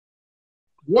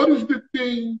what is the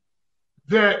thing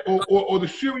that, or the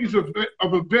series of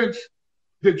events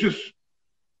that just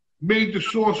made the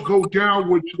source go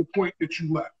downward to the point that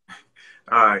you left?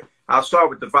 All right, I'll start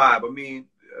with the Vibe. I mean,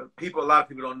 a lot of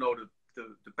people don't know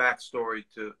the backstory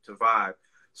to Vibe.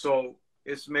 So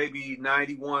it's maybe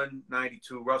 91,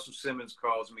 92. Russell Simmons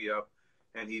calls me up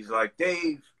and he's like,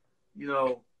 Dave, you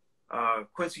know,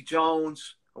 Quincy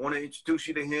Jones, I want to introduce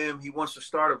you to him. He wants to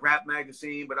start a rap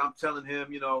magazine, but I'm telling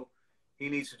him, you know, he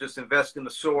needs to just invest in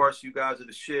the source. You guys are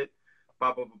the shit.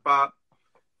 Blah, blah, blah, blah.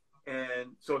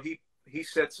 And so he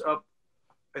sets up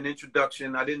an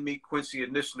introduction. I didn't meet Quincy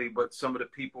initially, but some of the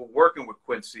people working with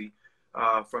Quincy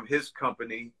from his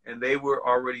company, and they were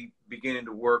already beginning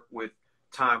to work with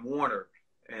Time Warner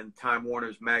and Time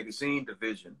Warner's magazine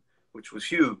division, which was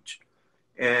huge.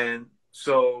 And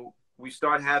so we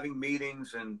start having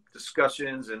meetings and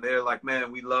discussions, and they're like,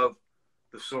 man, we love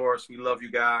the source. We love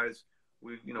you guys.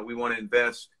 We want to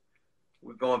invest.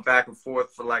 We're going back and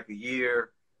forth for like a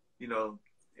year,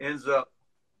 ends up,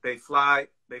 they fly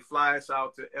us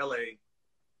out to LA,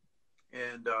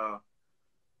 and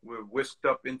we're whisked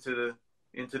up into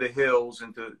the hills,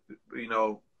 into,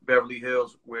 Beverly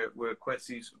Hills, where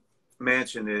Quincy's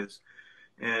mansion is.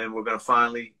 And we're going to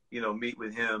finally, meet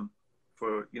with him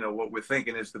for, what we're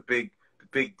thinking is the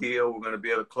big deal. We're going to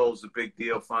be able to close the big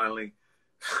deal finally.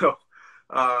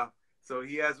 So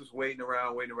he has us waiting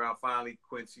around. Finally,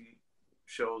 Quincy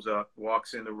shows up,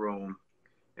 walks in the room,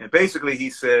 and basically he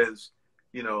says,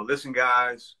 listen,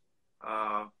 guys,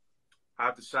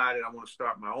 I've decided I want to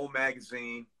start my own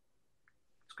magazine.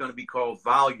 It's going to be called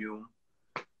Volume.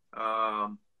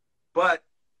 But,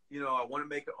 I want to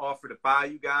make an offer to buy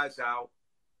you guys out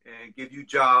and give you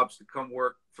jobs to come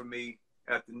work for me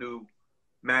at the new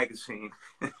magazine.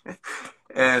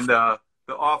 And the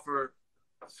offer,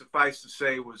 suffice to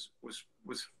say, was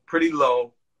pretty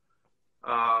low.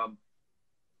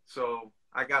 So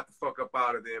I got the fuck up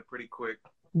out of there pretty quick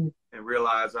and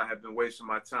realized I had been wasting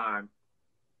my time.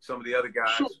 Some of the other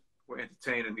guys were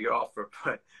entertaining the offer,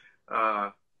 but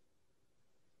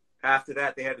after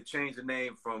that, they had to change the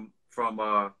name from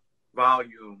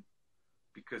Volume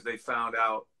because they found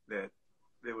out that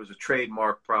there was a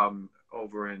trademark problem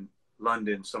over in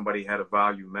London. Somebody had a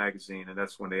Volume magazine, and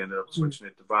that's when they ended up switching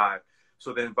it to Vibe.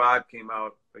 So then Vibe came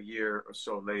out a year or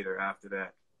so later after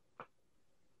that.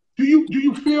 Do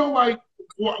you feel like,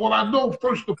 well, I know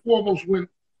first and foremost, when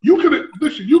you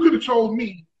could have told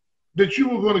me that you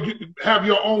were going to have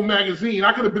your own magazine.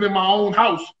 I could have been in my own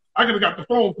house. I could have got the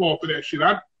phone call for that shit.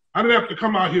 I didn't have to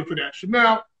come out here for that shit.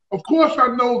 Now, of course,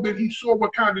 I know that he saw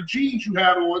what kind of jeans you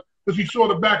had on because he saw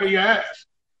the back of your ass.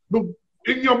 But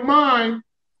in your mind,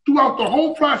 throughout the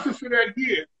whole process of that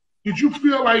year, did you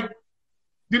feel like,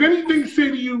 did anything say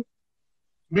to you,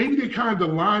 maybe they kind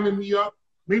of lining me up?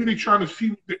 Maybe they trying to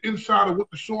see the inside of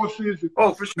what the source is?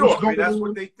 Oh, for sure. I mean, that's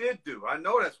what they did do. I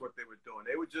know that's what they were doing.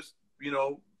 They were just,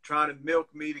 trying to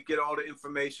milk me to get all the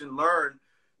information, learn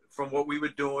from what we were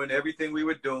doing, everything we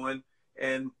were doing,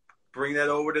 and bring that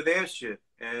over to their shit.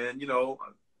 And,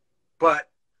 but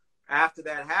after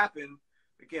that happened,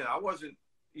 again, I wasn't,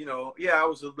 I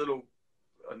was a little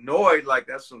annoyed, like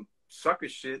that's some sucker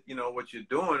shit, what you're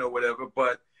doing or whatever.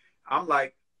 But I'm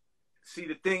like, see,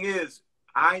 the thing is,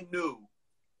 I knew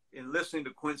in listening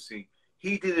to Quincy,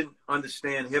 he didn't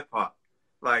understand hip hop.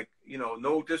 Like,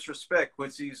 no disrespect.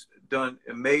 Quincy's done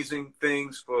amazing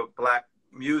things for Black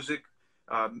music,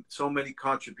 so many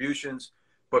contributions.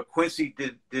 But Quincy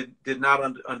did not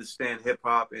understand hip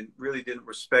hop and really didn't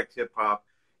respect hip hop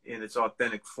in its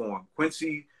authentic form.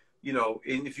 Quincy,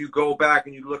 and if you go back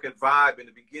and you look at Vibe in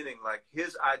the beginning, like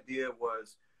his idea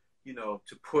was,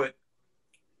 to put,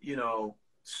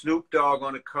 Snoop Dogg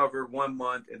on the cover one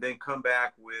month and then come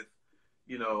back with,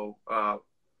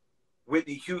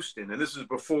 Whitney Houston. And this is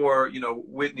before,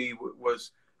 Whitney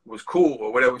was cool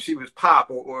or whatever. She was pop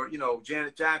or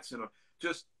Janet Jackson or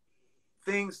just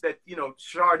things that,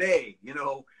 Sade,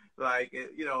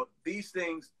 these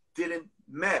things didn't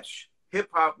mesh. Hip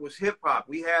hop was hip hop.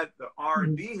 We had the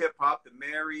R&B hip hop, the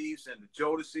Marys and the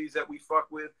Jodeci's that we fuck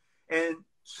with. And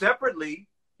separately,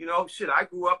 I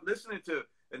grew up listening to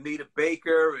Anita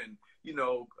Baker and,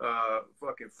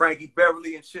 fucking Frankie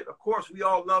Beverly and shit. Of course, we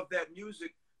all loved that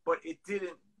music, but it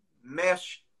didn't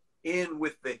mesh in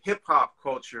with the hip hop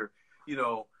culture,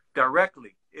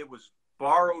 directly. It was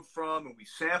borrowed from and we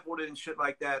sampled it and shit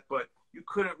like that, but you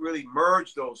couldn't really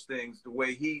merge those things the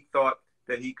way he thought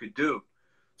that he could do.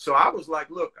 So I was like,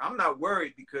 look, I'm not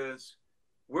worried because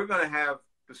we're going to have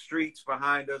the streets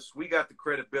behind us. We got the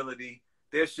credibility.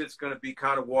 Their shit's going to be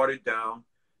kind of watered down.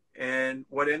 And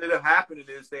what ended up happening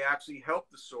is they actually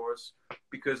helped the Source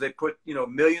because they put, you know,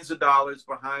 millions of dollars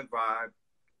behind Vibe.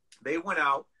 They went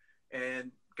out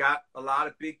and got a lot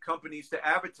of big companies to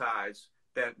advertise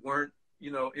that weren't,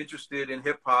 you know, interested in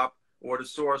hip hop or the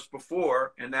Source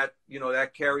before. And that, you know,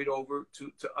 that carried over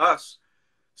to us.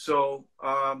 So,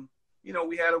 you know,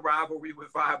 we had a rivalry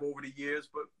with Vibe over the years,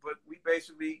 but we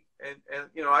basically, and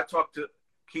you know, I talked to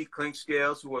Keith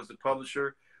Clinkscales, who was the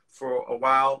publisher for a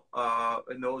while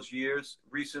in those years,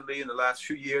 recently in the last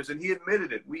few years, and he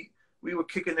admitted it. We were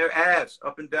kicking their ass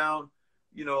up and down,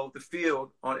 you know, the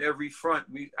field on every front.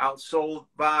 We outsold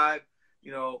Vibe.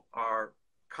 You know, our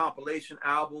compilation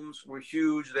albums were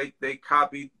huge. They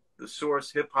copied the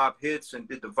Source hip hop hits and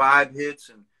did the Vibe hits,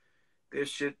 and their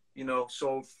shit, you know,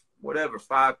 sold whatever,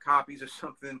 5 copies or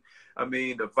something. I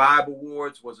mean, the Vibe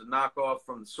Awards was a knockoff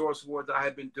from the Source Awards I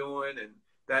had been doing, and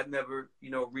that never,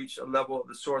 you know, reached a level of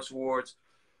the Source Awards.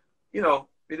 You know,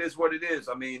 it is what it is.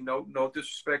 I mean, no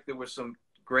disrespect. There were some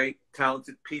great,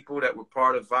 talented people that were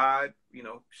part of Vibe. You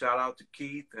know, shout out to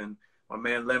Keith and my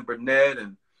man Len Burnett,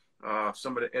 and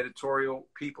some of the editorial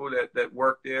people that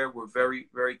worked there were very,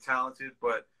 very talented.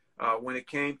 But when it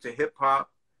came to hip hop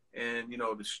and, you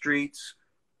know, the streets,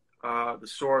 the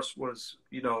Source was,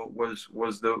 you know,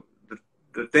 was the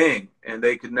thing, and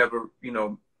they could never, you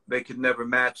know, they could never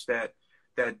match that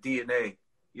DNA,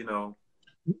 you know.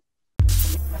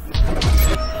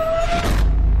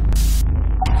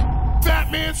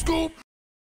 Fat Man Scoop.